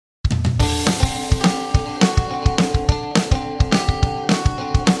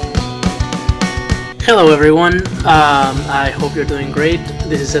Hello, everyone. I hope you're doing great.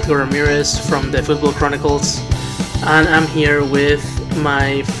 This is Edgar Ramirez from the Football Chronicles, and I'm here with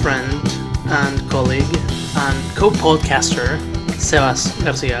my friend and colleague and co-podcaster, Sebas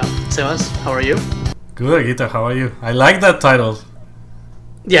Garcia. Sebas, how are you? Good, Gita. How are you? I like that title.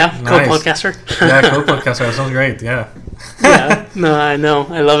 Yeah, nice. Co-podcaster. Yeah, co-podcaster. That sounds great. Yeah. Yeah. No, I know.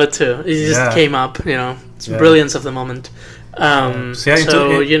 I love it too. It just came up. It's brilliance of the moment.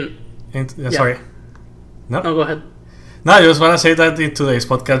 Sorry. No, go ahead. No, I just want to say that in today's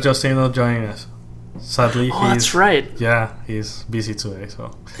podcast, Justin not joining us. Sadly, that's right. Yeah, he's busy today.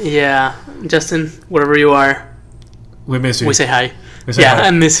 So. Yeah, Justin, wherever you are, we miss you. We say hi. Hi.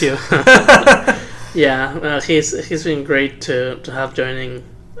 I miss you. Yeah, he's been great to have joining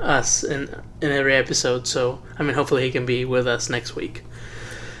us in every episode. So hopefully he can be with us next week.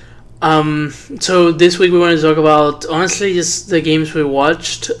 So this week we want to talk about honestly just the games we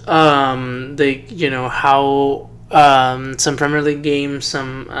watched. Some Premier League games,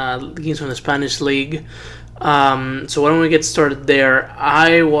 some games from the Spanish League. So why don't we get started there?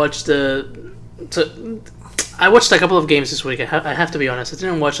 I watched a couple of games this week. I have to be honest. I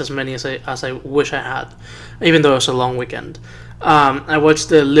didn't watch as many as I wish I had, even though it was a long weekend. I watched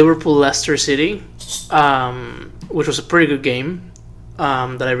the Liverpool-Leicester City, which was a pretty good game.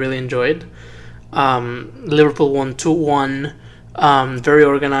 That I really enjoyed. Liverpool won 2-1. Very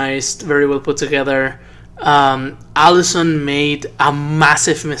organized, very well put together. Alisson made a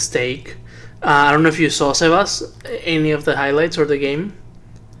massive mistake. I don't know if you saw, Sebas, any of the highlights or the game.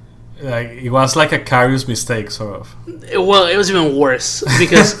 It was like a Karius mistake, sort of. Well, it was even worse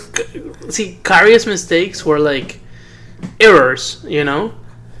because Karius mistakes were like errors,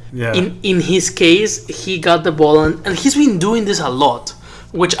 Yeah. In his case, he got the ball, and he's been doing this a lot,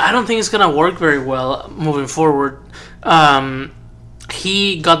 which I don't think is going to work very well moving forward.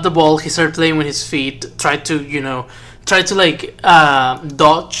 He got the ball, he started playing with his feet, tried to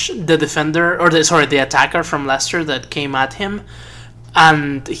dodge the defender, or the attacker from Leicester that came at him,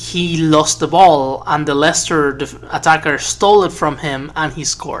 and he lost the ball, and the Leicester attacker stole it from him, and he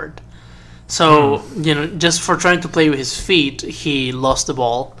scored. So, just for trying to play with his feet, he lost the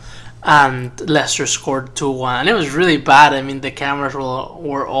ball, and Leicester scored 2-1. And it was really bad. The cameras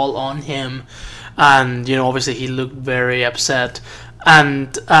were all on him, and, obviously he looked very upset.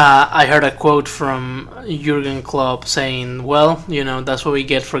 And I heard a quote from Jurgen Klopp saying, well, that's what we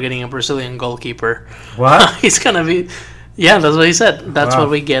get for getting a Brazilian goalkeeper. What? He's going to be... Yeah, that's what he said. That's what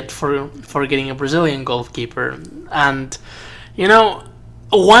we get for getting a Brazilian goalkeeper. And,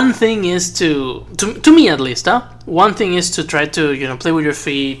 one thing is to me at least, one thing is to try to, play with your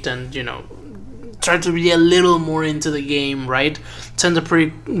feet and, try to be a little more into the game, right? Send a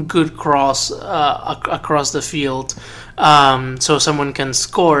pretty good cross across the field so someone can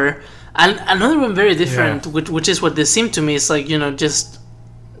score. And another one very different, which is what this seemed to me, is like, just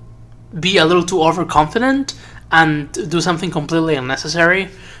be a little too overconfident and do something completely unnecessary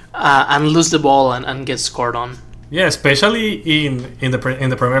and lose the ball and get scored on. Yeah, especially in the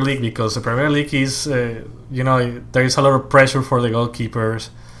Premier League, because the Premier League is there is a lot of pressure for the goalkeepers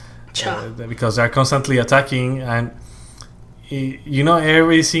because they're constantly attacking, and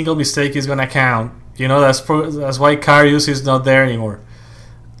every single mistake is gonna count. That's why Karius is not there anymore.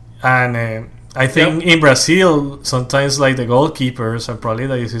 And I think in Brazil sometimes like the goalkeepers, and probably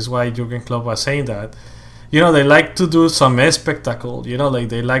this is why Jurgen Klopp was saying that. They like to do some spectacle. Like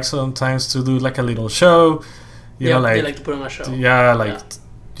they like sometimes to do like a little show. They like to put on a show.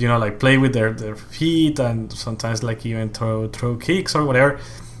 Like play with their feet, and sometimes like even throw kicks or whatever.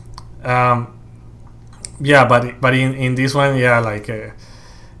 But in this one,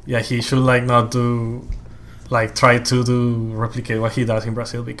 he should like not do, like try to replicate what he does in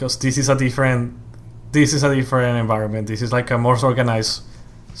Brazil, because this is a different environment. This is like a more organized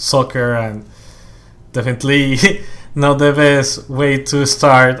soccer, and definitely not the best way to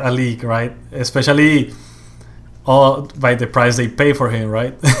start a league, right? Especially all by the price they pay for him,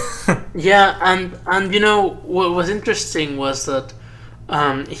 right? Yeah, and what was interesting was that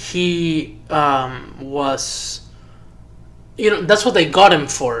he was, that's what they got him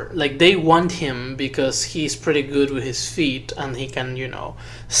for. Like, they want him because he's pretty good with his feet, and he can,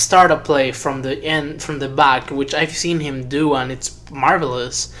 start a play from the back, which I've seen him do, and it's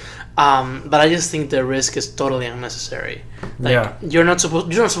marvelous. But I just think the risk is totally unnecessary. You're not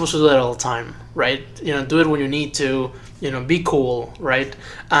supposed to do that all the time, right? Do it when you need to. Be cool, right?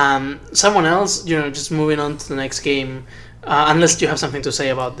 Someone else, just moving on to the next game. Unless you have something to say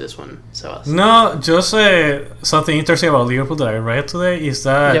about this one, Sebas. No, just something interesting about Liverpool that I read today is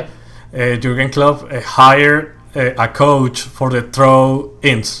that Jurgen Klopp hired a coach for the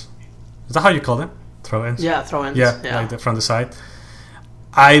throw-ins. Is that how you call them? throw-ins. Yeah, throw-ins. Yeah, Yeah. like from the side.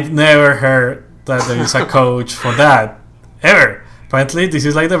 I've never heard that there is a coach for that ever. Apparently, this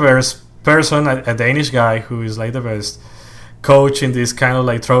is like the first person, a Danish guy who is like the best coach in this kind of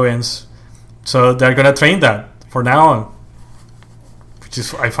like throw-ins. So they're gonna train that for now on, which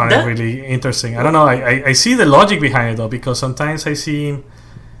is I find it really interesting. I don't know. I see the logic behind it though, because sometimes I see,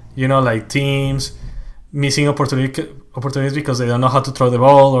 like teams missing opportunities because they don't know how to throw the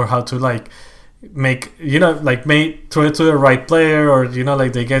ball or how to like make throw it to the right player, or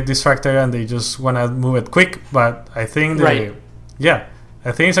like they get distracted and they just want to move it quick. But I think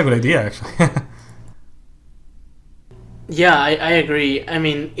I think it's a good idea actually. Yeah, I agree. I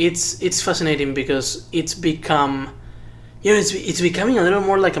mean, it's fascinating because it's become, it's becoming a little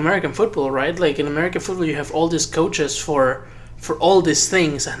more like American football, right? Like in American football, you have all these coaches for all these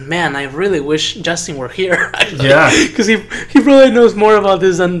things, and man, I really wish Justin were here. Actually. Yeah, because he probably knows more about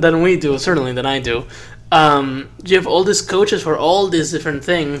this than we do, certainly than I do. You have all these coaches for all these different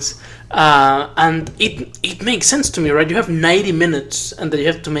things, and it makes sense to me, right? You have 90 minutes, and that you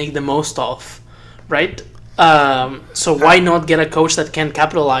have to make the most of, right? So why not get a coach that can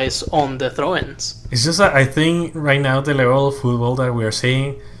capitalize on the throw-ins? It's just that I think right now the level of football that we are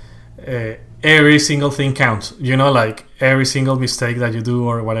seeing, every single thing counts. Like every single mistake that you do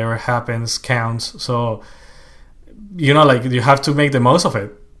or whatever happens counts. So, like you have to make the most of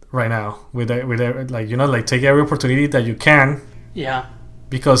it right now. Like take every opportunity that you can. Yeah.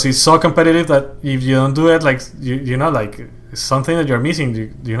 Because it's so competitive that if you don't do it, like like it's something that you're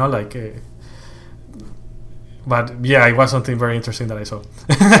missing. But yeah, it was something very interesting that I saw.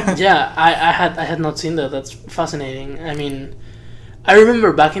 Yeah, I had not seen that. That's fascinating. I mean, I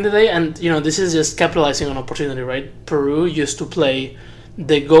remember back in the day, and this is just capitalizing on opportunity, right? Peru used to play,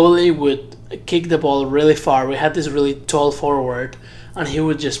 the goalie would kick the ball really far. We had this really tall forward, and he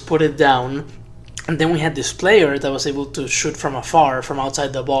would just put it down. And then we had this player that was able to shoot from afar, from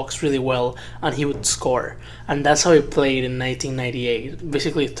outside the box really well, and he would score. And that's how he played in 1998.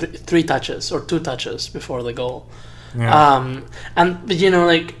 Basically, three touches or two touches before the goal. Yeah. But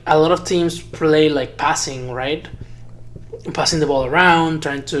like a lot of teams play like passing, right? Passing the ball around,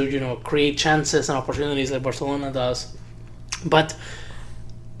 trying to create chances and opportunities like Barcelona does. But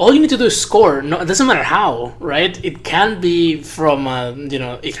all you need to do is score. No, it doesn't matter how, right? It can be from a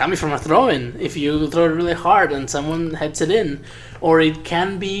throw-in if you throw it really hard and someone heads it in, or it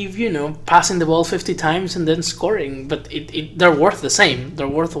can be passing the ball 50 times and then scoring. But they're worth the same. They're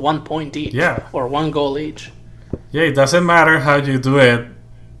worth 1 point each, or 1 goal each. Yeah, it doesn't matter how you do it.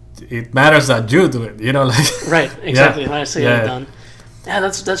 It matters that you do it. Right, exactly. It matters to get it done. Yeah,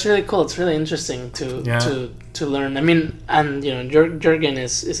 that's really cool. It's really interesting to learn. I mean, and Jurgen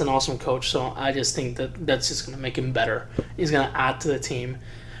is an awesome coach, so I just think that's just gonna make him better. He's gonna add to the team.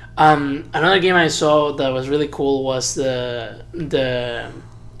 Another game I saw that was really cool was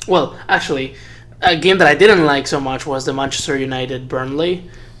actually, a game that I didn't like so much was the Manchester United Burnley.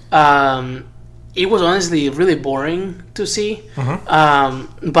 It was honestly really boring to see.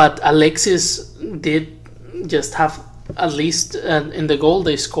 But Alexis did just have, at least in the goal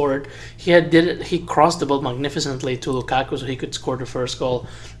they scored, he crossed the ball magnificently to Lukaku so he could score the first goal.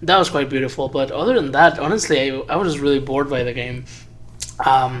 That was quite beautiful. But other than that, honestly, I was really bored by the game.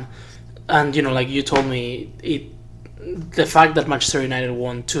 And like you told me, the fact that Manchester United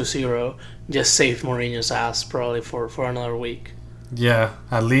won 2-0 just saved Mourinho's ass probably for another week. Yeah,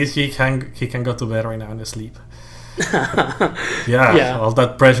 at least he can go to bed right now and sleep. Yeah, all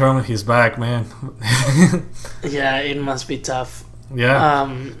that pressure on his back, man. Yeah, it must be tough. Yeah.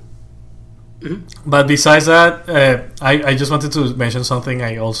 But besides that, I just wanted to mention something.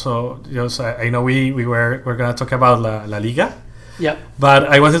 I know we're gonna talk about La Liga. Yeah. But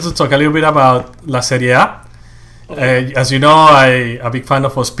I wanted to talk a little bit about La Serie A. Okay. As you know, I'm a big fan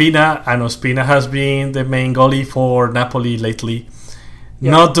of Ospina, and Ospina has been the main goalie for Napoli lately.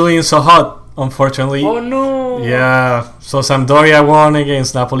 Yeah. Not doing so hot, unfortunately. Oh no! Yeah, so Sampdoria won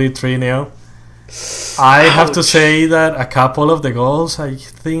against Napoli 3-0. I have to say that a couple of the goals, I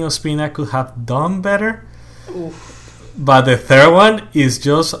think Ospina could have done better. Oof. But the third one is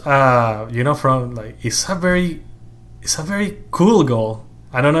just, it's a very cool goal.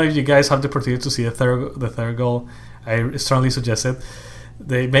 I don't know if you guys have the opportunity to see the third goal. I strongly suggest it.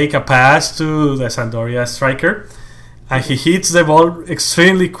 They make a pass to the Sampdoria striker, and he hits the ball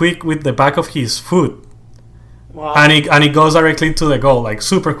extremely quick with the back of his foot. Wow. And it goes directly into the goal, like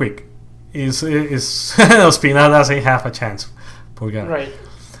super quick. Ospina doesn't have a chance. Poor guy. Right.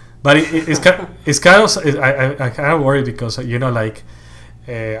 But it's kind of I kind of worry because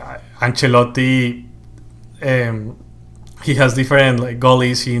Ancelotti, he has different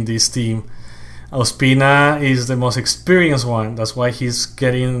goalies in this team, Ospina is the most experienced one. That's why he's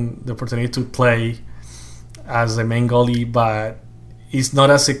getting the opportunity to play as the main goalie, but it's not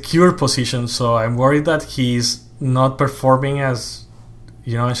a secure position. So I'm worried that he's not performing as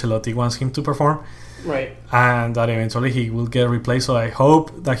Ancelotti wants him to perform. Right. And that eventually he will get replaced. So I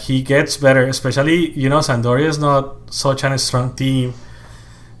hope that he gets better. Especially, Sampdoria is not such a strong team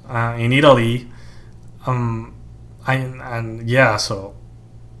in Italy. So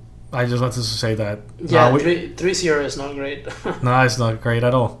I just wanted to say that. Yeah, 3-0 is not great. No, it's not great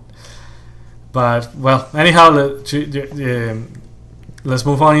at all. But, well, anyhow, let's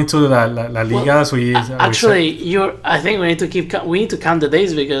move on into La Liga. I think we need to count the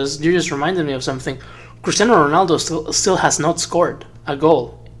days, because you just reminded me of something. Cristiano Ronaldo still has not scored a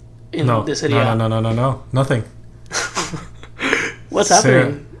goal in the Serie A. No, nothing. What's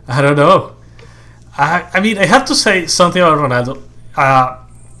happening? I don't know. I mean, I have to say something about Ronaldo.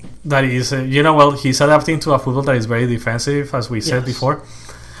 That is, he's adapting to a football that is very defensive, as we said before.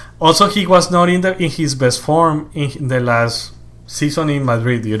 Also, he was not in his best form in the last season in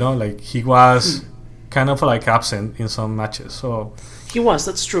Madrid. He was kind of absent in some matches. So he was.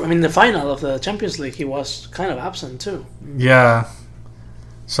 That's true. I mean, the final of the Champions League, he was kind of absent too. Yeah.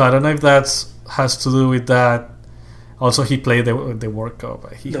 So I don't know if that has to do with that. Also, he played the World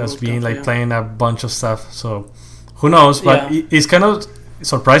Cup. He has been playing a bunch of stuff. So who knows? But it's kind of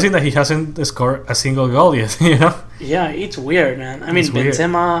surprising that he hasn't scored a single goal yet. Yeah, it's weird, man. I mean,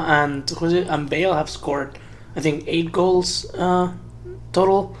 Benzema and Bale have scored, I think, 8 goals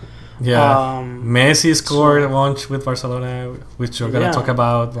total. Yeah, Messi scored once with Barcelona, which we're gonna talk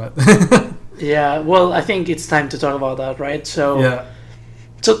about. But yeah, well, I think it's time to talk about that, right? So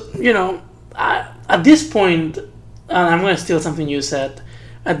at this point, and I'm gonna steal something you said.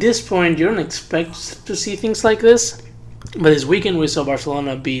 At this point, you don't expect to see things like this, but this weekend we saw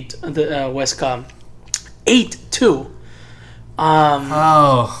Barcelona beat the Huesca 8-2. I'm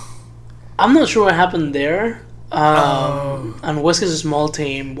not sure what happened there. And Huesca is a small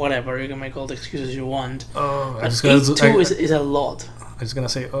team. Whatever, you can make all the excuses you want. But 8-2 is a lot. I'm just gonna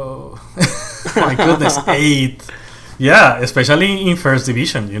say, my goodness, 8. Yeah, especially in first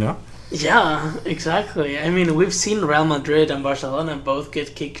division, Yeah, exactly. I mean, we've seen Real Madrid and Barcelona both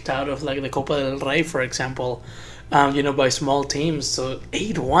get kicked out of the Copa del Rey, for example, by small teams. So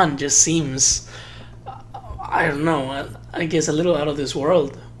 8-1 just seems, I don't know, I guess a little out of this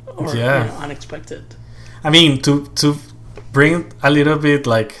world or unexpected. I mean, to bring a little bit,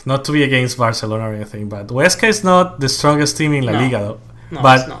 not to be against Barcelona or anything, but Huesca is not the strongest team in La Liga, though. No,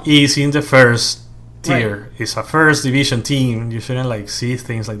 but it's in the first tier. Right. It's a first division team. You shouldn't see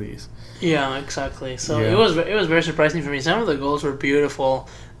things like this. Yeah, exactly. So it was very surprising for me. Some of the goals were beautiful.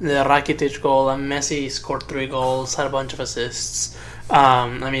 The Rakitic goal, and Messi scored 3 goals, had a bunch of assists.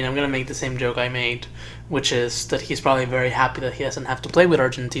 I'm gonna make the same joke I made, which is that he's probably very happy that he doesn't have to play with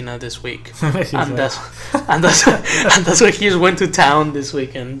Argentina this week, and that's why he just went to town this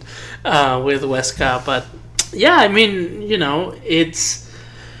weekend with Huesca. But yeah, it's.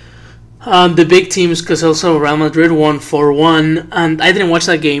 The big teams, because also Real Madrid won 4-1, and I didn't watch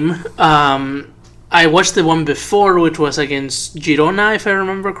that game. I watched the one before, which was against Girona, if I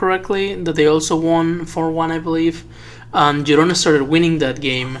remember correctly, that they also won 4-1, I believe. Girona started winning that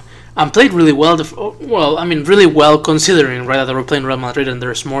game and played really well. Really well considering, right, that they were playing Real Madrid and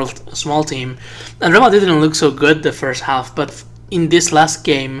they're a small team. And Real Madrid didn't look so good the first half, but in this last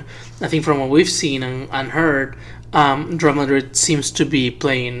game, I think from what we've seen and heard, Real Madrid seems to be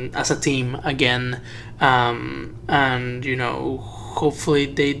playing as a team again, and hopefully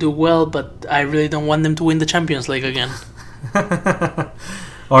they do well. But I really don't want them to win the Champions League again,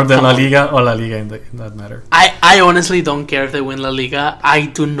 or the La Liga in that matter. I honestly don't care if they win La Liga. I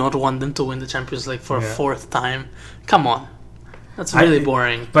do not want them to win the Champions League for a 4th time. Come on, that's really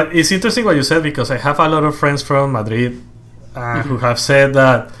boring. But it's interesting what you said, because I have a lot of friends from Madrid who have said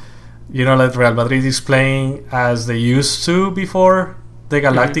that. Real Madrid is playing as they used to before the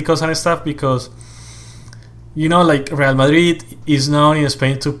Galacticos and stuff, because, Real Madrid is known in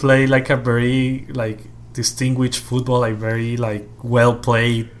Spain to play a very, distinguished football, very, well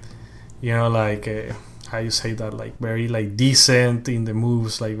played, how you say that, very, decent in the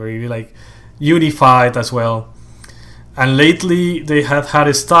moves, very, unified as well. And lately they have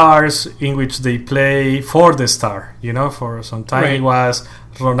had stars in which they play for the star, for some time it was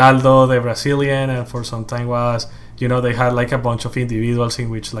Ronaldo, the Brazilian, and for some time was, they had a bunch of individuals in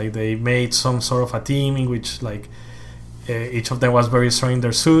which they made some sort of a team in which each of them was very strong in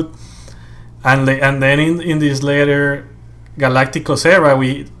their suit. And then in this later Galacticos era,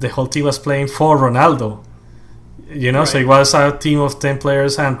 the whole team was playing for Ronaldo. You know, so it was a team of 10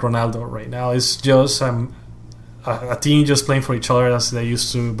 players and Ronaldo. Right now it's just a team just playing for each other as they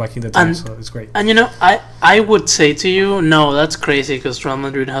used to back in the day. So it's great. And you know, I would say to you, no, that's crazy because Real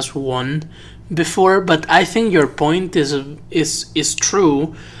Madrid has won before. But I think your point is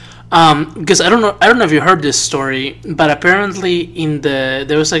true. Because I don't know if you heard this story, but apparently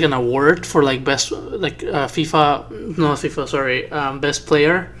there was like an award for like best best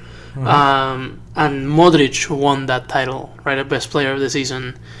player, and Modric won that title, right, a best player of the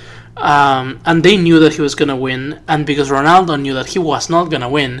season, and they knew that he was gonna win, and because Ronaldo knew that he was not gonna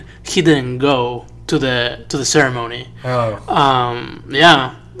win, he didn't go to the ceremony.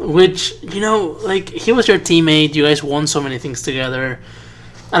 Yeah, which, you know, like, he was your teammate, you guys won so many things together.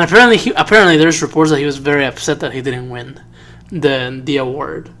 And apparently there's reports that he was very upset that he didn't win the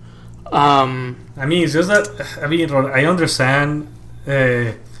award. I mean, it's just that, I understand,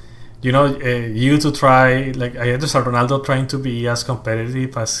 you to try, like, I understand Ronaldo trying to be as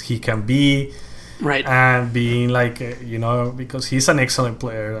competitive as he can be. Right. And being like, because he's an excellent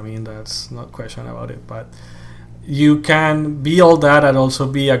player. I mean, that's not question about it. But you can be all that and also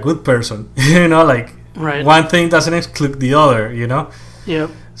be a good person. Like, right. One thing doesn't exclude the other,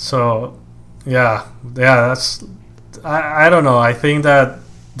 Yep. So, yeah, that's... I don't know. I think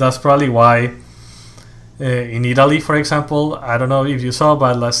that's probably why in Italy, for example, I don't know if you saw,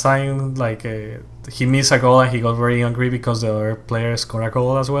 but last time, like, he missed a goal and he got very angry because the other player scored a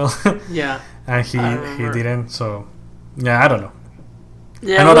goal as well. Yeah. And he didn't, so... Yeah, I don't know.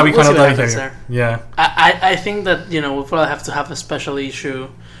 Yeah, I know that we cannot die here. Yeah. I think that, we'll probably have to have a special issue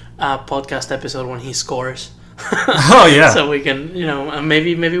podcast episode when he scores. Oh yeah. So we can,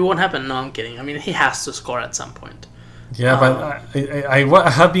 maybe it won't happen. No, I'm kidding. I mean, he has to score at some point. Yeah, but I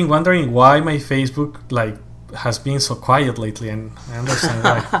have been wondering why my Facebook has been so quiet lately, and I understand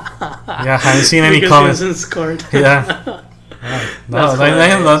why. Yeah, I haven't seen any comments. He hasn't scored. Yeah. No,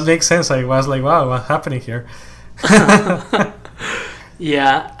 that makes sense. I was like, wow, what's happening here?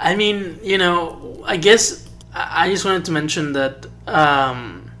 Yeah, I mean, I guess I just wanted to mention that.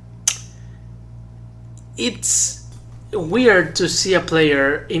 It's weird to see a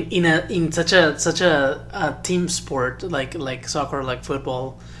player in such a team sport like soccer, like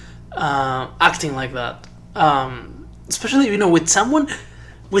football, acting like that. Especially with someone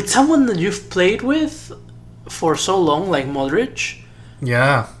that you've played with for so long, like Modric.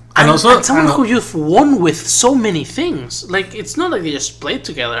 Yeah, and someone who you've won with so many things. Like, it's not like they just played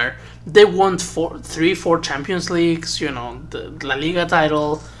together. They won 4 Champions Leagues. The La Liga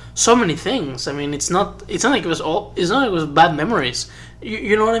title. So many things. I mean, it's not like it was bad memories.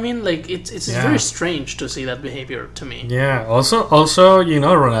 You know what I mean? Like, it's very strange to see that behavior to me. Yeah. Also,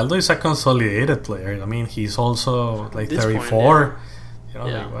 Ronaldo is a consolidated player. I mean, he's also like 34. Point,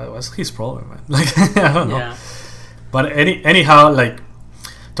 yeah. Like, what's his problem, man? Like, I don't know. Yeah. But anyhow, like,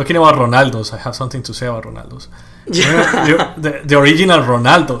 talking about Ronaldo's, I have something to say about Ronaldo's. Yeah. The original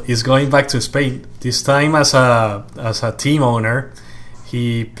Ronaldo is going back to Spain. This time as a team owner.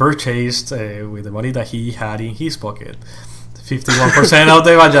 He purchased, with the money that he had in his pocket, 51% of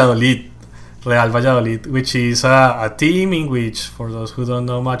the Real Valladolid, which is a team in which, for those who don't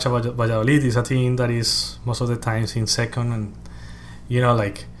know much about Valladolid, is a team that is most of the times in second and,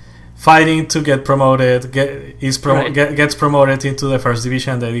 like, fighting to get promoted, gets promoted into the first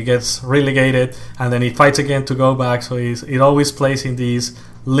division, then it gets relegated, and then it fights again to go back. So it always plays in this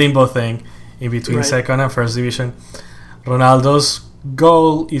limbo thing in between second and first division. Ronaldo's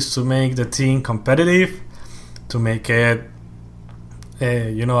goal is to make the team competitive, to make it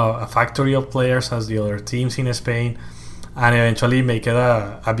a factory of players as the other teams in Spain, and eventually make it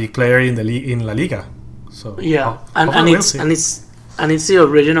a big player in La Liga. So yeah, and it's the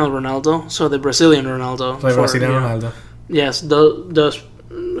original Ronaldo, so the Brazilian Ronaldo. Ronaldo. Yes, those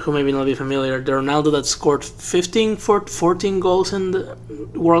who maybe not be familiar, the Ronaldo that scored 14 goals in the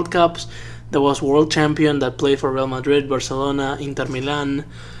World Cups. That was world champion, that played for Real Madrid, Barcelona, Inter Milan,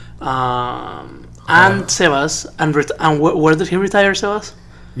 and Sebas. And where did he retire, Sebas?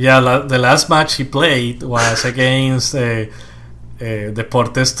 Yeah, the last match he played was against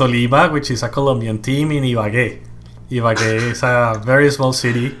Deportes Tolima, which is a Colombian team in Ibagué. Ibagué is a very small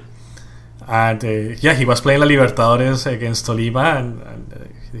city. And he was playing La Libertadores against Tolima, and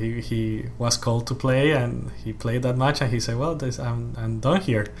he was called to play, and he played that match, and he said, well, I'm done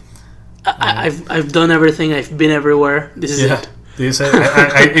here. I've done everything. I've been everywhere. This is it.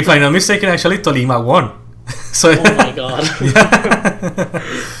 If I'm not mistaken, actually Tolima won. So, oh my god!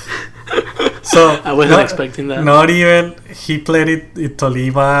 So I wasn't expecting that. Not even he played it in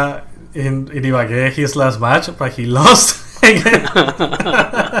Tolima in Ibagué his last match, but he lost again.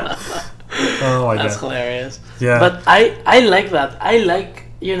 Oh my That's god. hilarious. Yeah. But I like that. I like,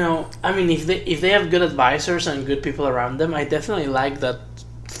 I mean, if they have good advisors and good people around them, I definitely like that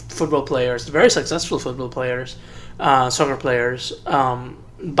football players, very successful football players, soccer players,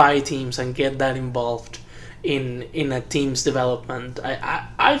 buy teams and get that involved in a team's development.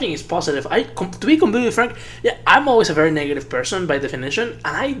 I think it's positive. To be completely frank, yeah, I'm always a very negative person by definition,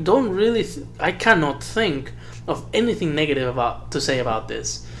 and I don't really, I cannot think of anything negative to say about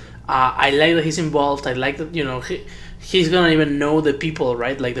this. I like that he's involved. I like that he's gonna even know the people,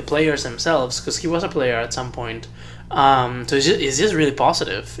 right? Like the players themselves, because he was a player at some point. So it's just really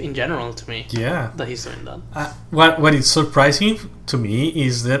positive in general to me. Yeah. That he's doing that. What is surprising to me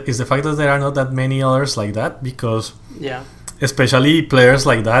is the fact that there are not that many others like that, because Yeah. especially players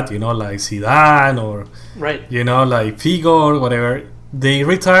like that, like Zidane or Right. like Figo or whatever, they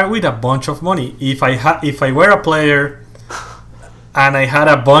retire with a bunch of money. If I were a player and I had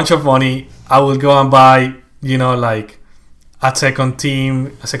a bunch of money, I would go and buy like a second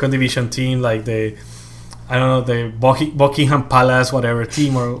division team, like the Buckingham Palace whatever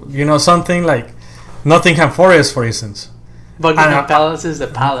team, or something like Nottingham Forest, for instance. Buckingham Palace is the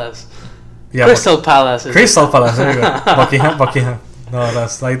palace. Yeah, Crystal Palace. Is Crystal Palace. There you go. Buckingham. No,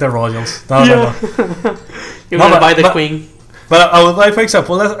 that's like the Royals. No. You're gonna buy the Queen. But I would buy, for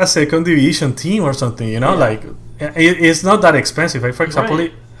example, a second division team or something. Like it's not that expensive. Like, for example,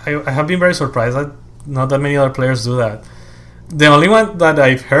 Right. I have been very surprised that not that many other players do that. The only one that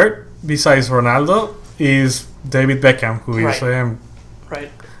I've heard besides Ronaldo is David Beckham, who is Right.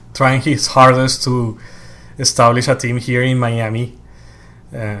 trying his hardest to establish a team here in Miami,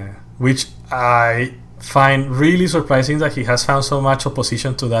 which I find really surprising that he has found so much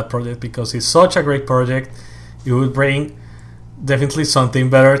opposition to that project, because it's such a great project. It would bring definitely something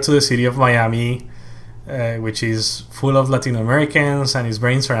better to the city of Miami, which is full of Latin Americans and is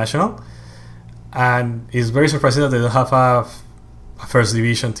very international. And it's very surprising that they don't have a first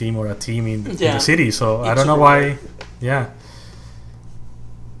division team or a team in the city. So I don't know why. Yeah.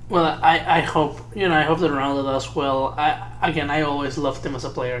 Well, I hope I hope that Ronaldo does well. I always loved him as a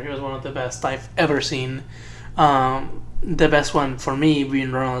player. He was one of the best I've ever seen. The best one for me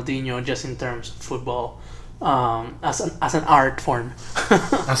being Ronaldinho, just in terms of football, as an art form.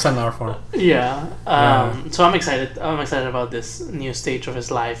 As an art form. Yeah. So I'm excited. I'm excited about this new stage of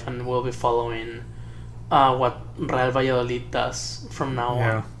his life, and we'll be following what Real Valladolid does from now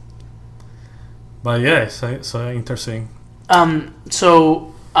on. But yeah, so interesting.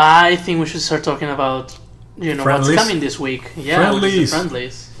 So I think we should start talking about friendlies. What's coming this week. Yeah, friendlies.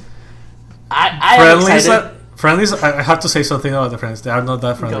 I friendlies. am excited. Friendlies. I have to say something about the friends. They are not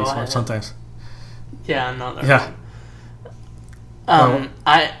that friendly sometimes. Yeah, no. Yeah.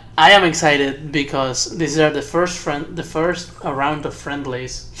 I am excited because these are the first round of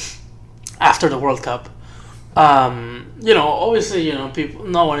friendlies after the World Cup. Obviously, people.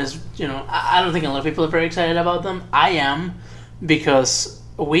 No one is. I don't think a lot of people are very excited about them. I am, because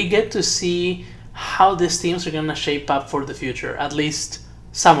we get to see how these teams are gonna shape up for the future. At least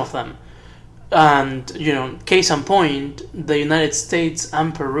some of them. And case in point, the United States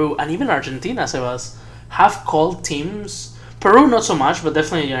and Peru and even Argentina, Sebas, have called teams. Peru not so much, but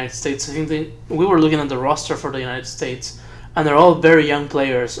definitely the United States. I think we were looking at the roster for the United States, and they're all very young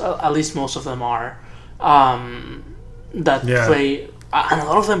players. At least most of them are. That play, and a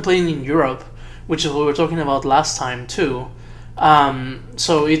lot of them playing in Europe, which is what we were talking about last time too.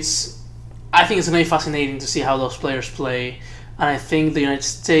 So I think it's going to be fascinating to see how those players play. And I think the United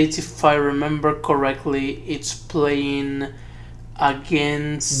States, if I remember correctly, it's playing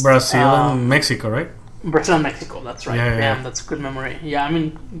against Brazil and Mexico, right? Brazil and Mexico, that's right. Yeah. That's good memory. Yeah, I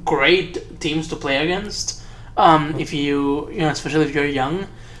mean, great teams to play against. If you especially if you're young,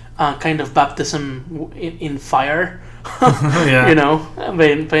 kind of baptism in fire. Playing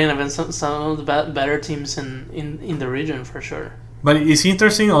against some of the better teams in the region for sure. But it's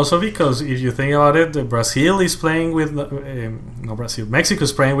interesting also because if you think about it, Brazil is playing with Mexico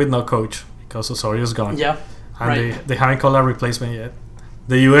is playing with no coach because Osorio's gone. Yeah, and they haven't called a replacement yet.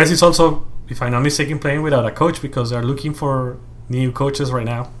 The US is also, if I'm not mistaken, playing without a coach because they're looking for new coaches right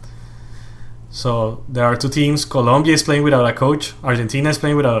now. So there are two teams. Colombia is playing without a coach. Argentina is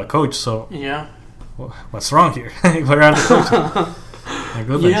playing without a coach. So what's wrong here? Where are the coaches? My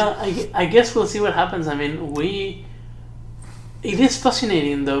goodness. Yeah, I guess we'll see what happens. I mean, it is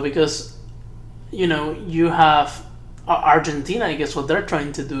fascinating though because you have Argentina. I guess what they're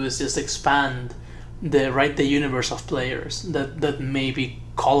trying to do is just expand the universe of players that may be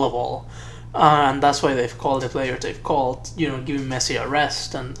callable, and that's why they've called the players they've called. Giving Messi a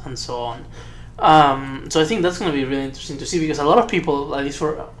rest and so on. So I think that's going to be really interesting to see because a lot of people, at least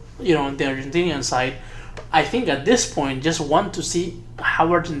for on the Argentinian side, I think at this point just want to see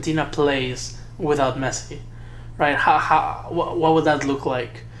how Argentina plays without Messi, right? What would that look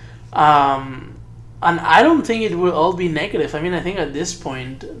like? And I don't think it will all be negative. I mean, I think at this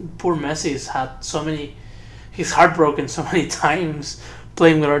point, poor Messi's had he's heartbroken so many times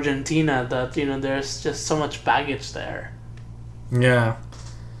playing with Argentina that there's just so much baggage there. Yeah.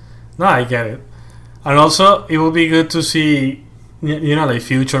 No, I get it. And also, it would be good to see, like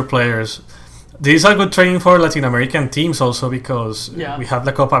future players. This is a good training for Latin American teams also because we have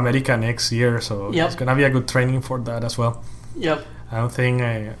the Copa America next year, so it's gonna be a good training for that as well. Yep. I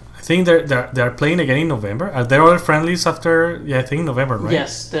think they're playing again in November. Are there other friendlies after? Yeah, I think November, right?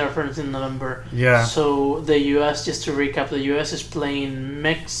 Yes, there are friendlies in November. Yeah. So the U.S. Just to recap, the U.S. is playing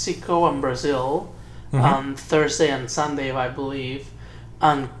Mexico and Brazil on Thursday and Sunday, I believe,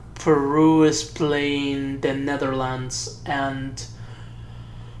 and Peru is playing the Netherlands and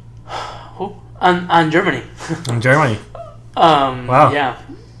and Germany. And Germany. Wow. Yeah,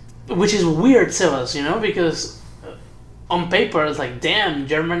 which is weird, Sebas, because on paper it's like, damn,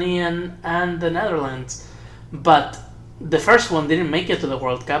 Germany and the Netherlands, but the first one didn't make it to the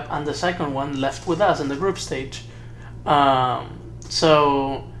World Cup, and the second one left with us in the group stage.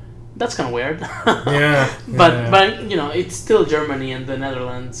 So that's kind of weird. Yeah. But it's still Germany and the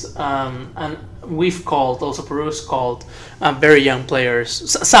Netherlands, and we've called, also Peru's called very young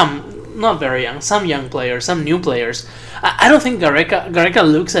players, some not very young, some young players, some new players. I don't think Gareca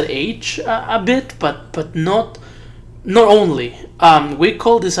looks at age a bit, but not only. We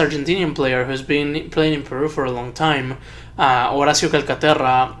called this Argentinian player who's been playing in Peru for a long time, Horacio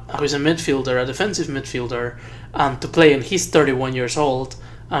Calcaterra, who's a midfielder, a defensive midfielder, to play, and he's 31 years old,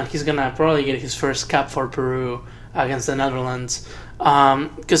 and he's gonna probably get his first cap for Peru against the Netherlands.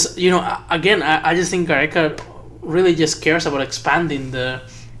 Because again, I just think Gareca really just cares about expanding the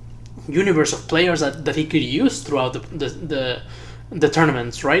universe of players that he could use throughout the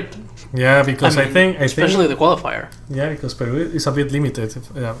tournaments, right? Yeah, because I think especially the qualifier. Yeah, because Peru is a bit limited.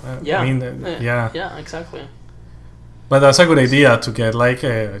 Yeah, exactly. But that's a good idea to get like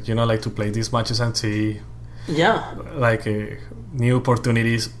to play these matches and see new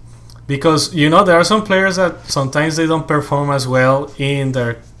opportunities, because there are some players that sometimes they don't perform as well in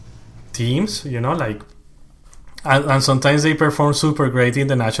their teams, and sometimes they perform super great in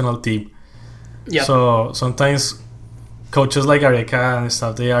the national team. Yeah. So sometimes coaches like Gareca and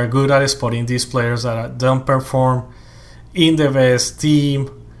stuff, they are good at spotting these players that don't perform in the best team,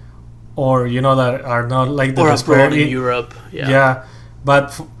 or that are not like the best player in Europe. Yeah,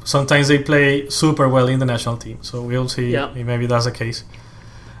 but sometimes they play super well in the national team. So we'll see if maybe that's the case.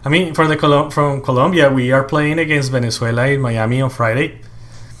 I mean, from Colombia, we are playing against Venezuela in Miami on Friday,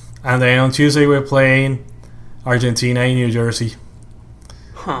 and then on Tuesday we're playing Argentina in New Jersey.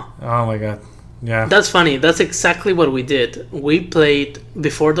 Huh. Oh my God. Yeah. That's funny. That's exactly what we did. We played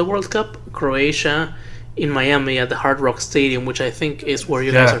before the World Cup, Croatia in Miami at the Hard Rock Stadium, which I think is where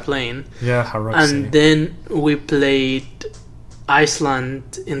you guys are playing. Yeah, Hard Rock Stadium. And then we played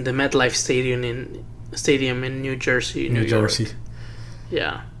Iceland in the MetLife Stadium in New Jersey, New York. Jersey.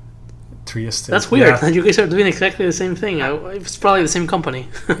 Yeah. That's weird. Yeah. You guys are doing exactly the same thing. It's probably the same company.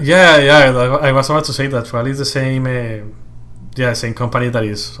 Yeah. I was about to say that probably the same. Same company that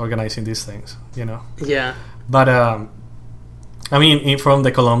is organizing these things. Yeah. But I mean, from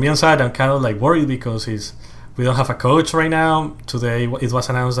the Colombian side, I'm kind of like worried because we don't have a coach right now. Today, it was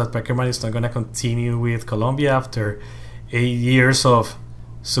announced that Peckerman is not going to continue with Colombia after 8 years of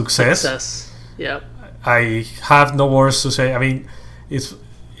success. Yeah. I have no words to say. I mean,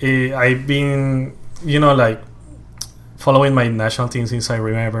 I've been, following my national team since I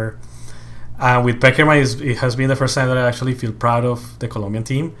remember. With Peckerman, it has been the first time that I actually feel proud of the Colombian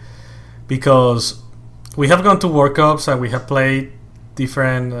team, because we have gone to World Cups and we have played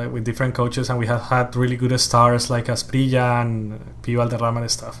with different coaches, and we have had really good stars like Asprilla and Pío Valderrama and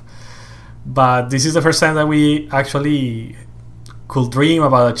stuff. But this is the first time that we actually could dream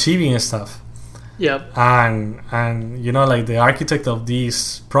about achieving stuff. Yep. And the architect of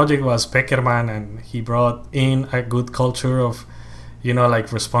this project was Peckerman, and he brought in a good culture of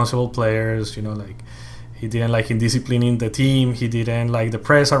responsible players. He didn't like indiscipline in the team. He didn't like the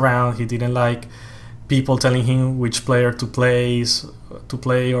press around. He didn't like people telling him which player to play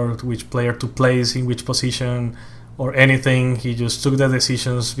or which player to place in which position or anything. He just took the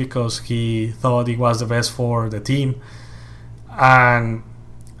decisions because he thought it was the best for the team. And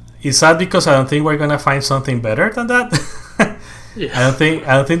it's sad because I don't think we're gonna find something better than that. Yeah. I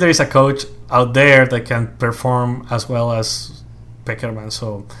don't think there is a coach out there that can perform as well as Peckerman.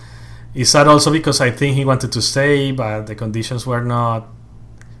 So it's sad also because I think he wanted to stay, but the conditions were not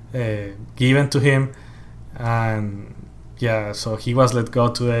given to him, and yeah, so he was let go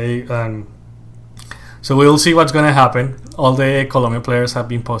today, and so we'll see what's gonna happen. All the Colombian players have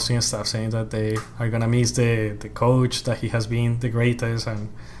been posting stuff saying that they are gonna miss the coach, that he has been the greatest, and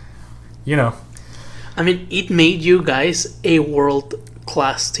you know. I mean, it made you guys a world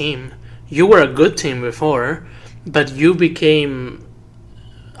class team. You were a good team before, but you became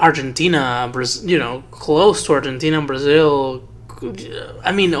Argentina, close to Argentina and Brazil.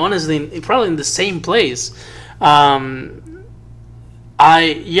 I mean, honestly, probably in the same place. I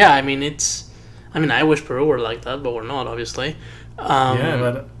wish Peru were like that, but we're not, obviously.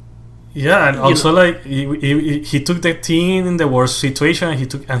 And also like he took the team in the worst situation, and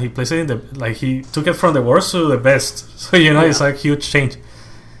he placed it he took it from the worst to the best. So it's a huge change.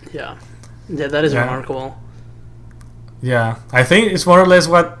 Yeah, that is remarkable. Yeah, I think it's more or less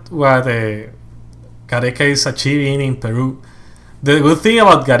what Gareca is achieving in Peru. The good thing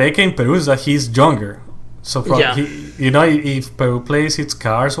about Gareca in Peru is that he's younger. So if Peru plays its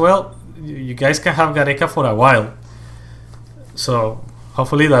cards well, you guys can have Gareca for a while. So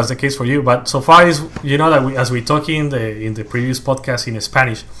hopefully that's the case for you. But so far is that as we talk in the previous podcast in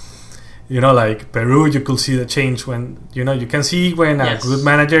Spanish, like Peru, you could see the change when you can see when a good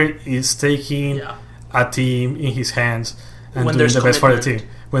manager is taking a team in his hands and when doing the best for the team.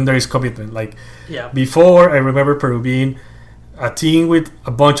 When there is commitment, before, I remember Peru being a team with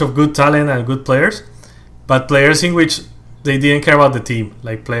a bunch of good talent and good players, but players in which they didn't care about the team,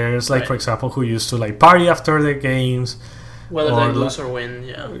 like players for example, who used to party after the games, whether they lose or win.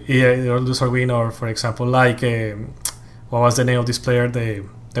 Or lose or win, or for example, what was the name of this player, the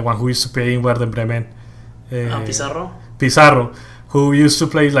one who used to play in Werder Bremen, Pizarro, who used to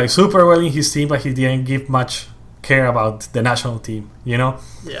play super well in his team, but he didn't give much care about the national team.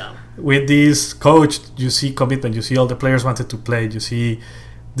 With this coach, you see commitment, you see all the players wanted to play, you see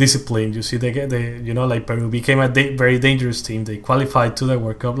discipline, you see Peru became a very dangerous team. They qualified to the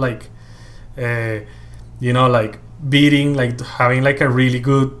World Cup beating, having a really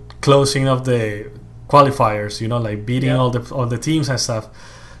good closing of the qualifiers, beating all the teams and stuff.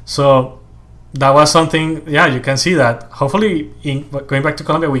 So that was something, you can see that. Hopefully, going back to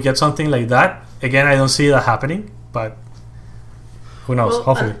Colombia, we get something like that. Again, I don't see that happening, but who knows? Well,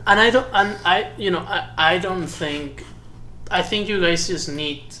 hopefully. I don't think. I think you guys just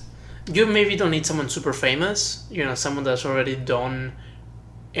need. You maybe don't need someone super famous. Someone that's already done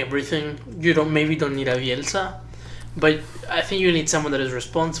everything. You don't need a Bielsa, but I think you need someone that is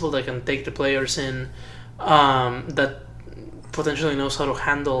responsible, that can take the players in, that potentially knows how to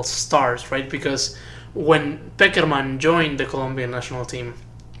handle stars, right? Because when Peckerman joined the Colombian national team,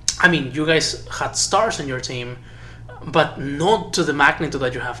 I mean, you guys had stars in your team, but not to the magnitude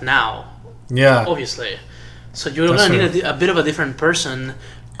that you have now. Yeah, obviously. So you're going to need a bit of a different person,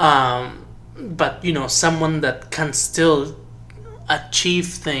 but someone that can still achieve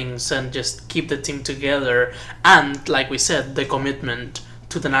things and just keep the team together, and like we said, the commitment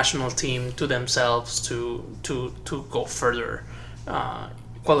to the national team, to themselves, to go further,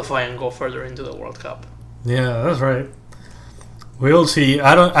 qualify and go further into the World Cup. Yeah, that's right. We'll see.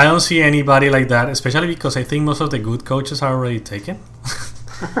 I don't see anybody like that, especially because I think most of the good coaches are already taken.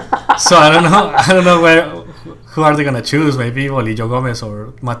 So I don't know who are they gonna choose? Maybe Bolillo Gomez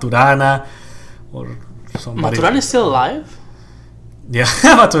or Maturana or somebody. Maturana is still alive? Yeah,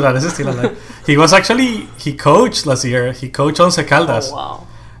 Maturana is still alive. He coached last year. He coached Once Caldas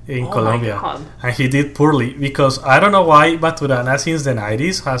in Colombia, and he did poorly because I don't know why Maturana since the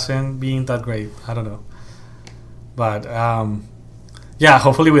 90s hasn't been that great. I don't know, but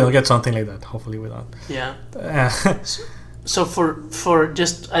hopefully we don't get something like that. Hopefully we don't. Yeah. So for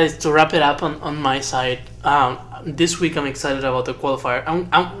just to wrap it up on my side, this week I'm excited about the qualifier.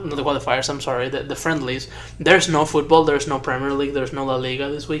 Not the qualifiers. I'm sorry, the friendlies. There's no football. There's no Premier League. There's no La Liga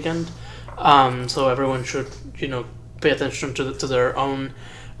this weekend. So everyone should pay attention to their own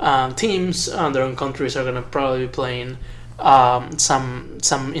teams. Their own countries are gonna probably be playing some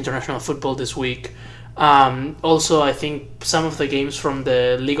international football this week. Also, I think some of the games from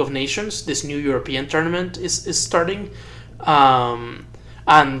the League of Nations, this new European tournament, is starting. And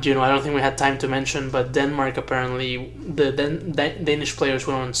I don't think we had time to mention, but Denmark, apparently the Danish players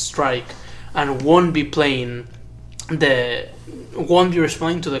went on strike and won't be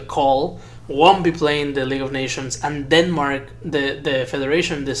responding to the call, won't be playing the League of Nations, and Denmark, the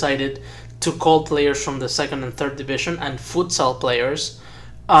federation, decided to call players from the second and third division and futsal players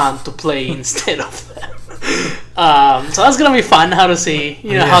to play instead of them. So that's gonna be fun how to see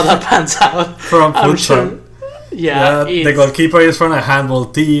how that pans out from futsal. Yeah, the goalkeeper is from a handball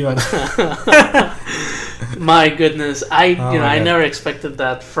team. My goodness, I Oh you know my I God. never expected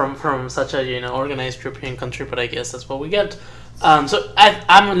that from such a organized European country, but I guess that's what we get. So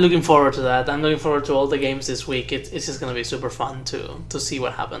I'm looking forward to that. I'm looking forward to all the games this week. It's just gonna be super fun to see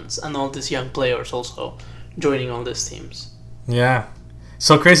what happens, and all these young players also joining all these teams. Yeah.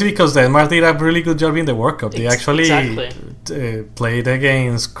 So crazy because Denmark did a really good job in the World Cup. They actually Exactly. played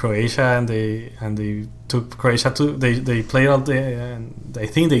against Croatia, and they took Croatia to they played all the and I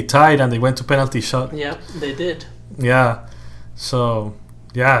think they tied and they went to penalty shot. Yeah, they did. Yeah. So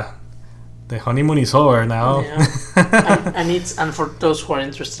yeah, the honeymoon is over now. Yeah, and for those who are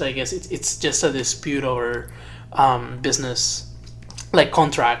interested, I guess it's just a dispute over business, like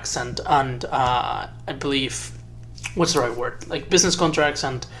contracts and I believe, what's the right word, like business contracts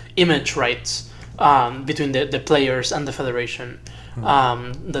and image rights between the players and the federation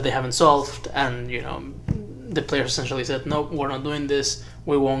that they haven't solved, and the players essentially said, no, we're not doing this,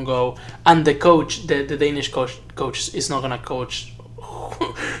 we won't go, and the coach, the Danish coach is not gonna coach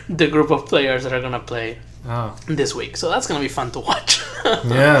the group of players that are gonna play this week, so that's gonna be fun to watch.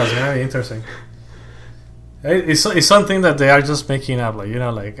 Yeah, it's gonna be interesting. It's something that they are just making up,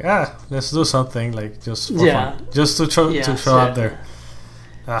 like let's do something, like just for fun, just to show up there.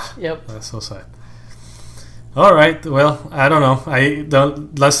 Yep. That's so sad. All right, well, I don't know. The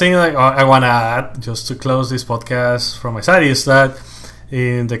last thing I want to add, just to close this podcast from my side, is that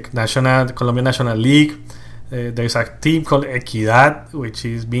in the Colombian National League, there's a team called Equidad, which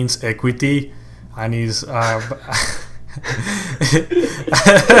means equity, and is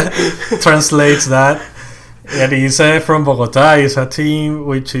translates that. And it's from Bogota. It's a team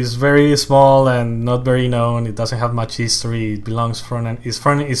which is very small and not very known. It doesn't have much history. It belongs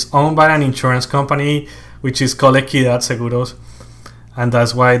it's owned by an insurance company which is called Equidad Seguros, and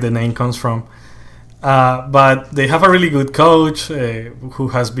that's why the name comes from. But they have a really good coach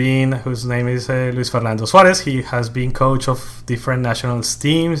whose name is Luis Fernando Suarez. He has been coach of different national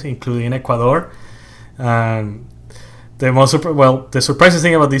teams, including Ecuador. The surprising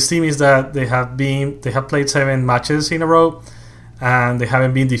thing about this team is that they have played 7 matches in a row, and they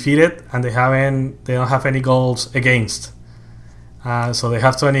haven't been defeated, and they don't have any goals against. So they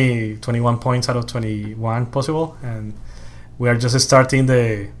have 21 points out of 21 possible, and we are just starting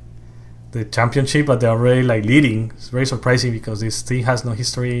the championship, but they're already leading. It's very surprising because this team has no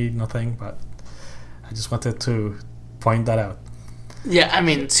history, nothing. But I just wanted to point that out. Yeah, I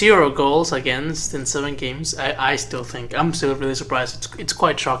mean, 0 goals against in 7 games. I'm still really surprised. It's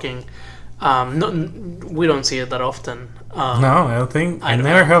quite shocking. We don't see it that often. No, I don't think. I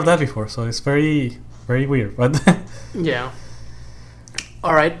never heard of that before, so it's very, very weird. But yeah.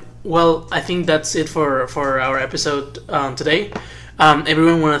 All right. Well, I think that's it for our episode today.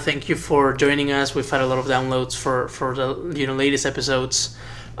 Everyone, want to thank you for joining us. We've had a lot of downloads for the latest episodes.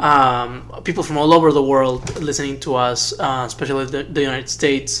 People from all over the world listening to us, especially the United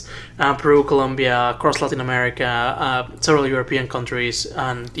States, Peru, Colombia, across Latin America, several European countries,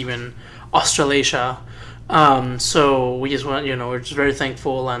 and even Australasia. So we just want, we're just very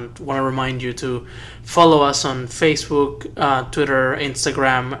thankful and want to remind you to follow us on Facebook, Twitter,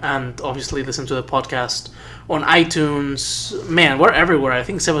 Instagram, and obviously listen to the podcast on iTunes. Man, we're everywhere. I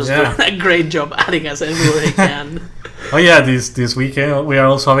think Seba's doing a great job adding us everywhere he can. Oh yeah, this weekend we are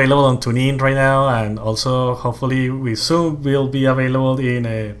also available on TuneIn right now, and also hopefully we soon will be available in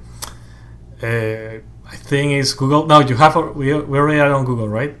I think it's Google. No, we already are on Google,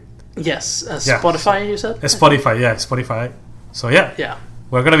 right? Yes, Spotify. You said Spotify. So yeah,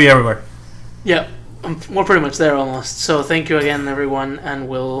 we're gonna be everywhere. Yeah, we're pretty much there almost. So thank you again, everyone, and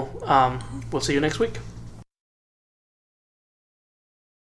we'll see you next week.